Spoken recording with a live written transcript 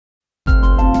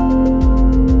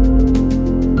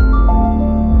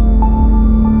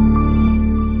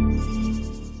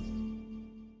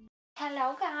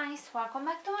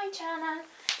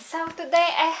today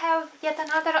I have yet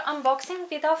another unboxing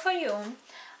video for you.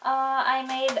 I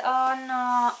made an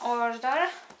order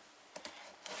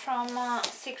from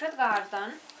Secret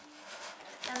Garden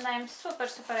and I'm super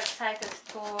excited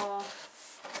to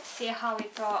see how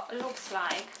it looks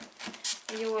like.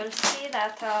 You will see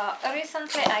that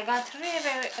recently I got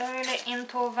really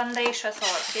into Vandacious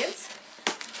orchids.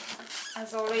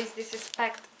 As always, this is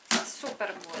packed super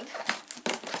good.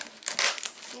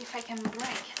 See if I can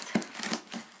break it.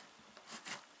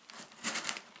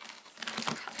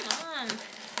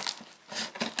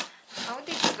 How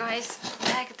did you guys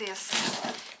pack this?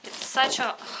 It's such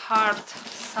a hard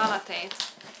sabotage.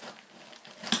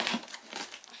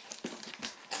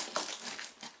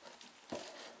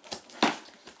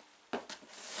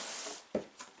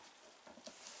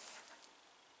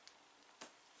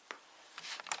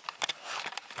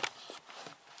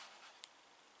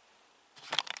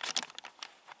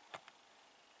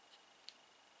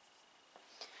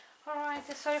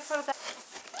 Alright, sorry for that.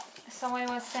 So I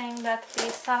was saying that the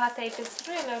sellotape is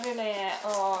really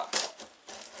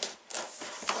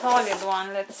solid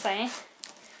one, let's say.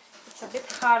 It's a bit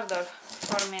harder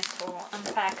for me to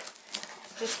unpack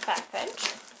this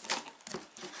package,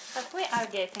 but we are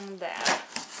getting there.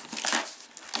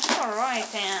 Alright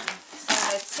then, so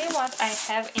let's see what I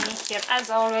have in here.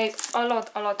 As always, a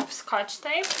lot of scotch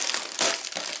tape.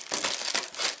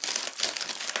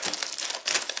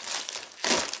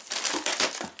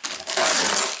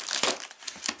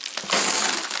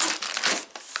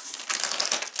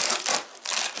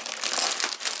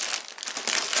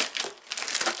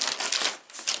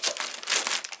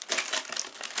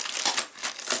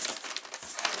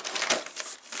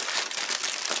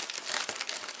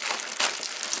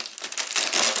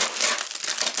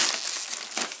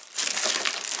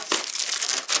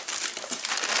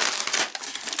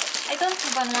 I don't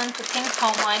even want to think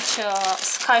how much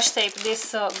scotch tape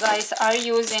these guys are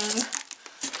using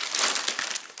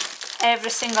every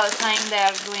single time they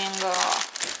are doing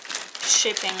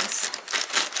shippings.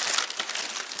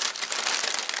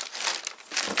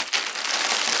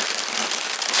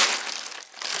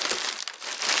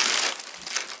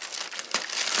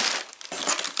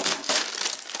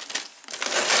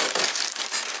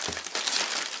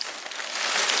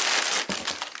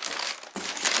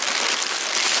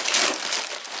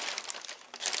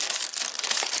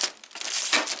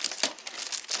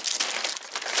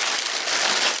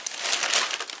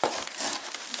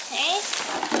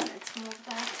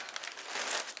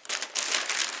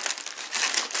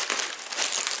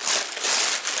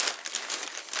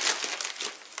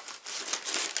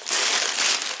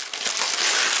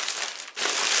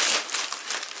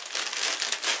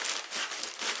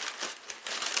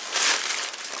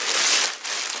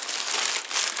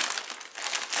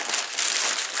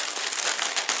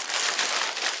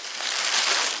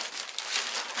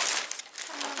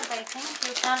 I think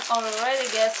you can already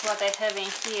guess what I have in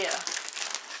here.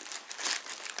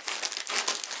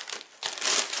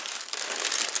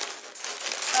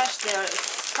 Gosh, there is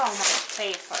so much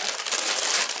paper.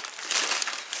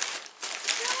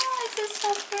 Oh, it is so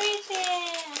pretty!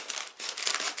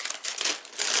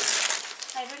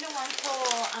 I really want to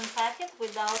unpack it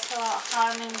without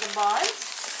harming the buds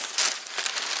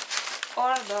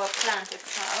or the plant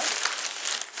itself.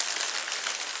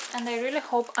 And I really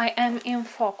hope I am in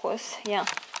focus. Yeah,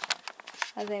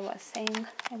 as I was saying,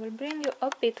 I will bring you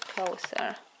a bit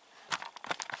closer.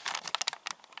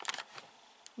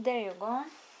 There you go.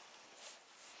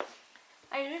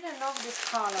 I really love this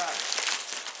color.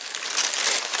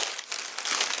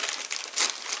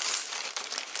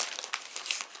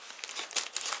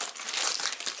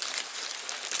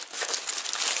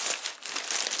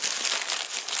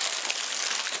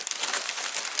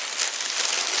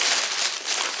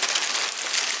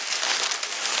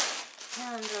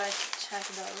 And let's check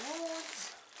the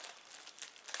roots,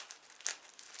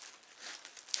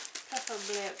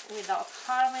 preferably without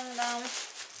harming them.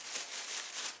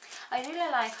 I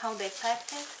really like how they pack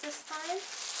things this time,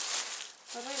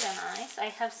 really nice. I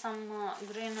have some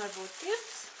greener root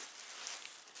tips.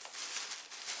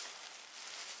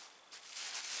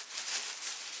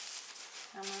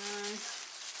 Come on.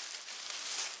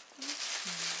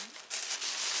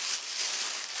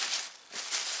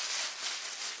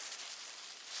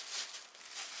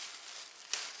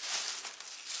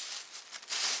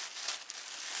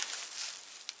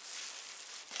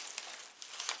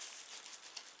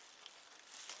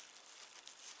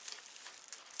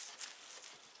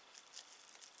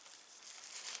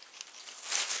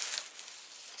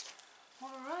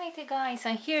 Alrighty guys,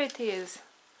 and here it is.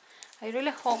 I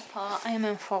really hope I am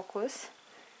in focus.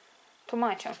 Too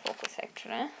much in focus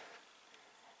actually.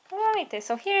 Alrighty,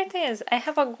 so here it is. I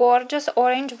have a gorgeous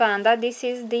orange Vanda. This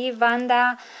is the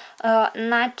Vanda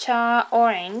Natcha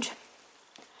Orange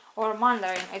or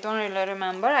Mandarin. I don't really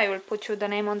remember. I will put you the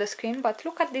name on the screen. But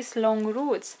look at these long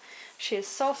roots. She is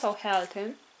so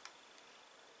healthy.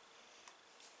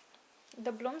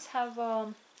 The blooms have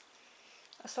a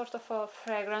sort of a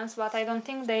fragrance, but I don't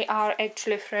think they are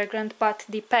actually fragrant, but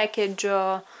the package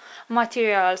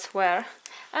materials were.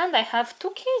 And I have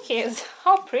two keikis.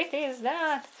 How pretty is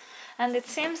that? And it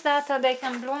seems that they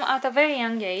can bloom at a very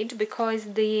young age, because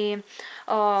the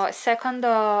second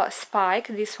spike,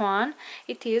 this one,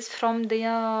 it is from the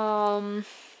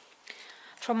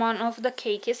from one of the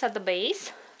keikis at the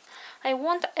base. I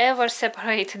won't ever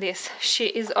separate this. She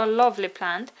is a lovely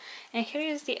plant. And here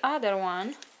is the other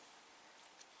one,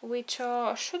 which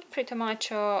should pretty much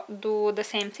do the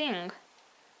same thing.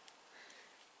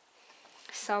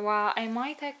 So I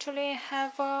might actually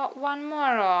have one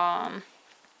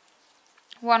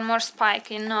more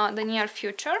spike in the near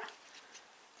future.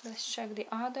 Let's check the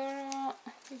other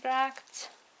bracts.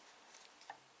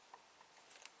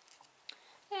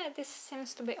 Yeah, this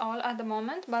seems to be all at the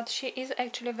moment, but she is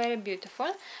actually very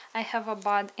beautiful. I have a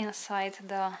bud inside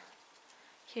the...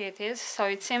 Here it is. So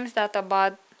it seems that a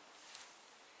bud...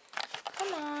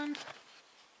 Come on!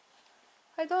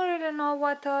 I don't really know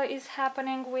what is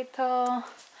happening with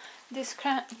this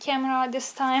camera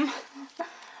this time.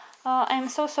 I'm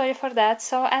so sorry for that.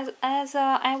 So as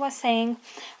I was saying,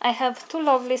 I have two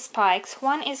lovely spikes.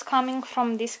 One is coming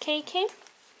from this keiki,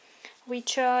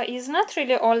 which is not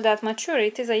really all that mature.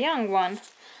 It is a young one.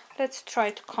 Let's try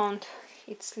to count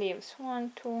its leaves.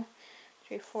 1, 2,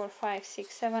 3, 4, 5,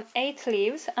 6, 7, 8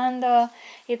 leaves, and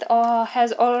it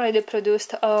has already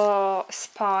produced a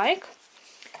spike.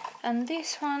 And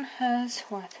this one has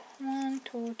what? 1,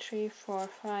 2, 3, 4,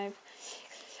 5,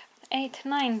 8,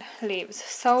 9 leaves.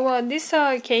 So this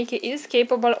keiki is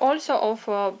capable also of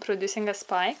producing a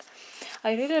spike.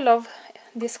 I really love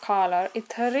this color.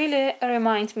 It really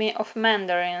reminds me of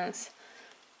mandarins.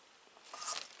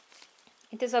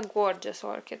 It is a gorgeous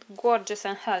orchid, gorgeous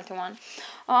and healthy one.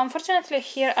 Unfortunately,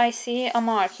 here I see a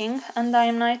marking, and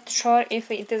I'm not sure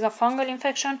if it is a fungal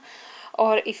infection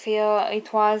or if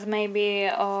it was maybe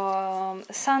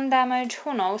sun damage.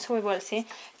 Who knows, we will see.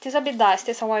 It is a bit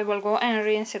dusty, so I will go and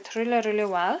rinse it really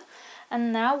well.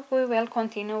 And now we will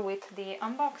continue with the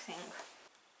unboxing.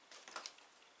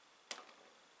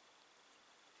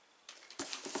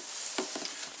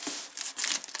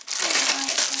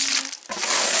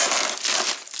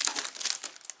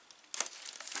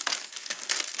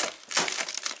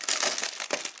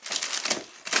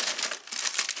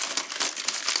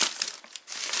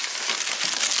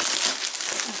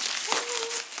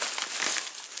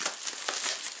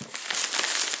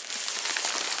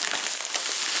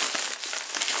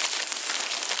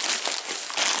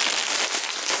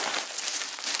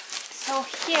 So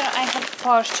here I have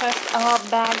purchased a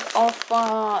bag of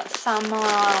some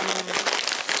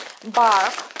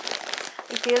bark.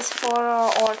 It is for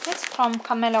orchids from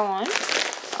Chameleon.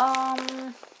 I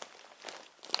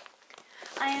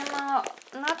am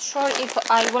not sure if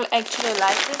I will actually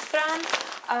like this brand.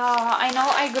 I know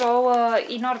I grow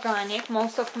inorganic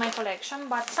most of my collection,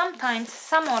 but sometimes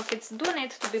some orchids do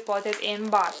need to be potted in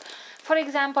bark. For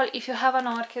example, if you have an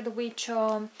orchid which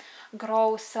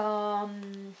grows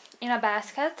in a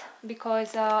basket,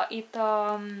 because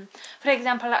for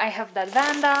example, I have that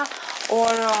Vanda, or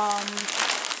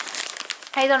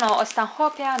I don't know,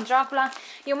 Stanhopeia, Dracula.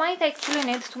 You might actually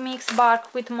need to mix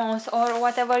bark with moss or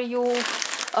whatever you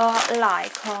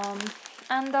like,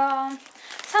 and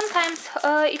sometimes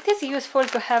it is useful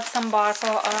to have some bark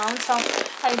around. So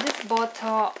I did bought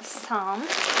some,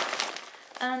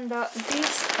 and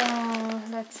this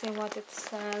let's see what it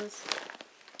says.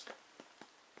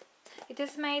 It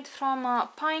is made from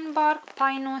pine bark,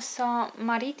 Pinus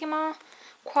maritima,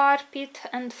 quarpit,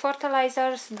 and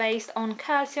fertilizers based on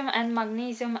calcium and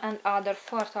magnesium and other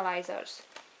fertilizers.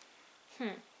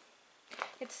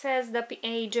 It says the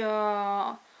pH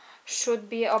should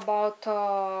be about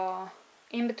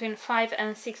in between 5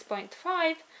 and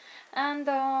 6.5, and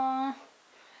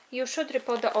you should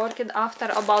repot the orchid after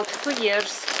about 2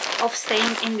 years of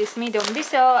staying in this medium.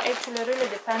 This actually really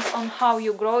depends on how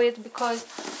you grow it, because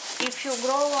if you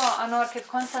grow an orchid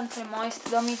constantly moist,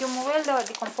 the medium will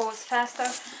decompose faster,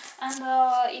 and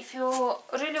if you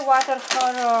really water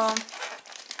her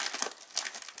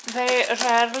very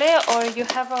rarely, or you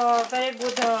have a very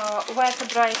good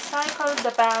wet-dry cycle,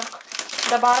 the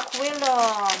bark will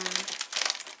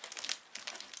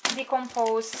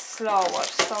decompose slower.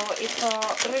 So it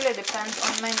really depends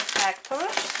on many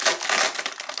factors.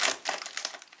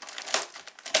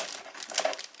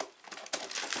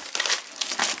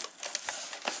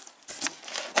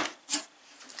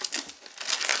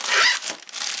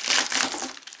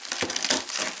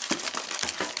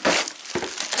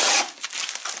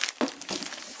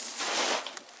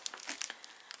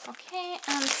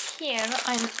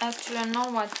 I actually know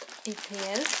what it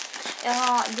is.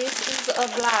 This is a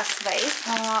glass vase.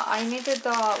 I needed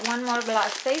one more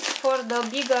glass vase for the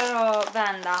bigger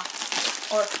Vanda,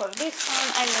 or for this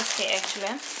one, I will see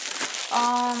actually.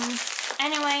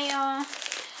 Anyway,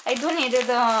 I do needed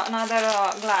another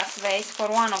glass vase for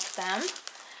one of them,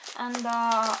 and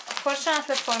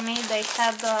fortunately for me they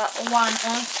had one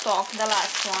on stock, the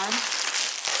last one,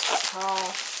 so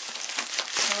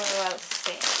we will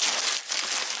see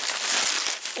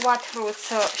what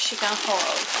roots she can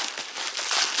hold.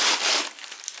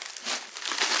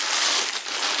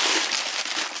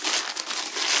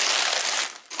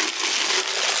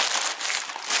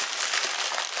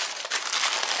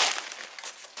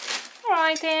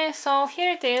 Alrighty, so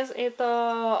here it is. It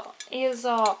is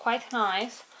quite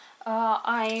nice.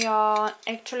 I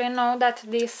actually know that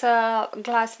this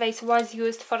glass vase was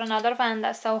used for another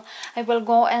Vanda, so I will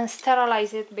go and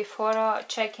sterilize it before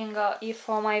checking if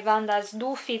my Vandas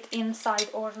do fit inside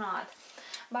or not.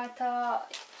 But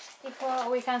if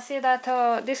we can see that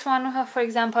this one, for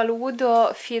example, would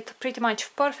fit pretty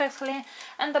much perfectly,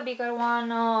 and the bigger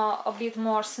one a bit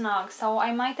more snug. So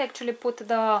I might actually put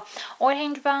the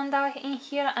orange Vanda in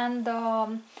here, and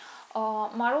the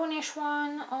maroonish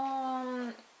one,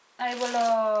 I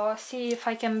will see if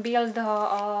I can build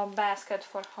a basket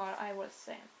for her. I will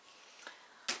see.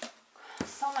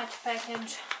 So much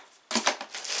package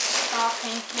stuff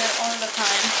in here all the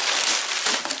time.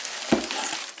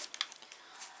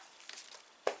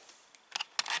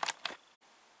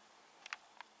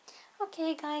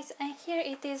 Okay guys, and here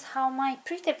it is how my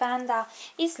pretty Vanda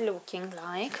is looking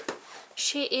like.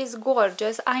 She is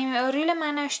gorgeous. I really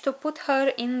managed to put her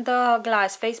in the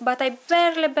glass vase, but I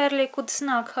barely could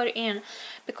snug her in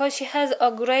because she has a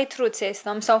great root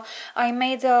system. So I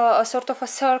made a sort of a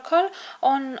circle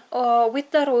on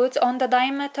with the roots on the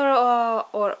diameter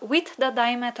or with the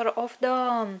diameter of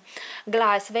the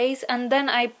glass vase, and then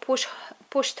I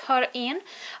pushed her in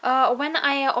when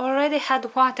I already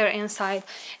had water inside.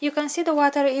 You can see the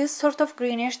water is sort of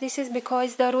greenish. This is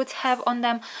because the roots have on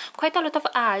them quite a lot of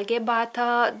algae, but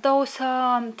those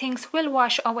things will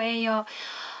wash away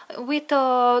with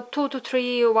 2 to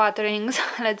 3 waterings,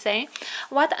 let's say.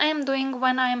 What I am doing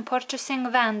when I am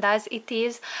purchasing Vandas, it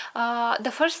is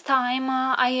the first time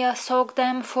I soak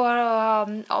them for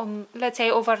let's say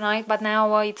overnight, but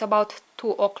now it's about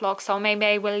 2 o'clock, so maybe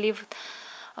I will leave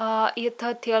it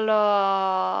till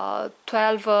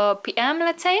 12 p.m.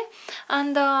 let's say,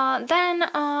 and then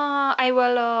I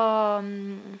will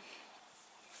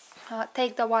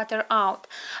take the water out.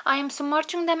 I am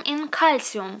submerging them in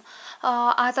calcium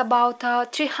at about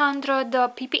 300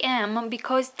 ppm,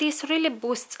 because this really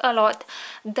boosts a lot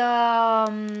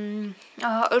the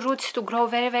roots to grow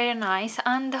very nice,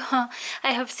 and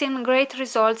I have seen great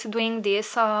results doing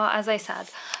this. As I said,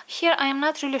 here I am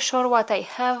not really sure what I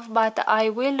have, but I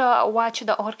will watch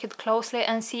the orchid closely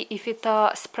and see if it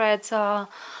spreads, and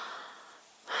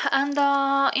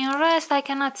in rest I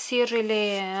cannot see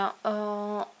really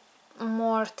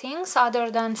more things other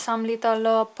than some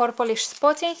little purplish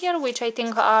spots in here, which I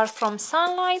think are from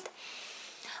sunlight.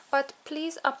 But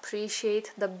please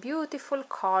appreciate the beautiful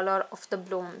color of the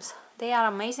blooms. They are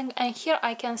amazing, and here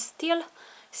I can still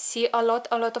see a lot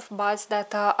of buds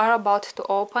that are about to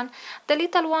open. The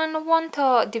little one won't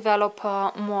develop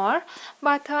more,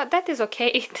 but that is okay.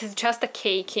 It is just a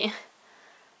cakey.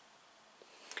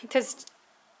 It is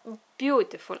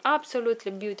beautiful, absolutely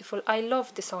beautiful. I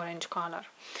love this orange color.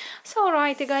 So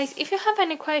alrighty guys, if you have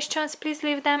any questions, please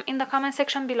leave them in the comment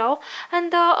section below,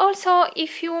 and also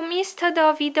if you missed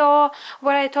the video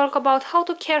where I talk about how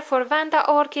to care for Vanda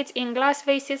orchids in glass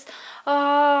vases,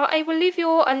 I will leave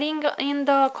you a link in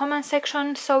the comment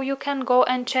section so you can go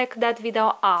and check that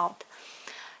video out.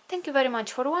 Thank you very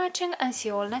much for watching, and see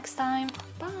you all next time.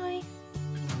 Bye.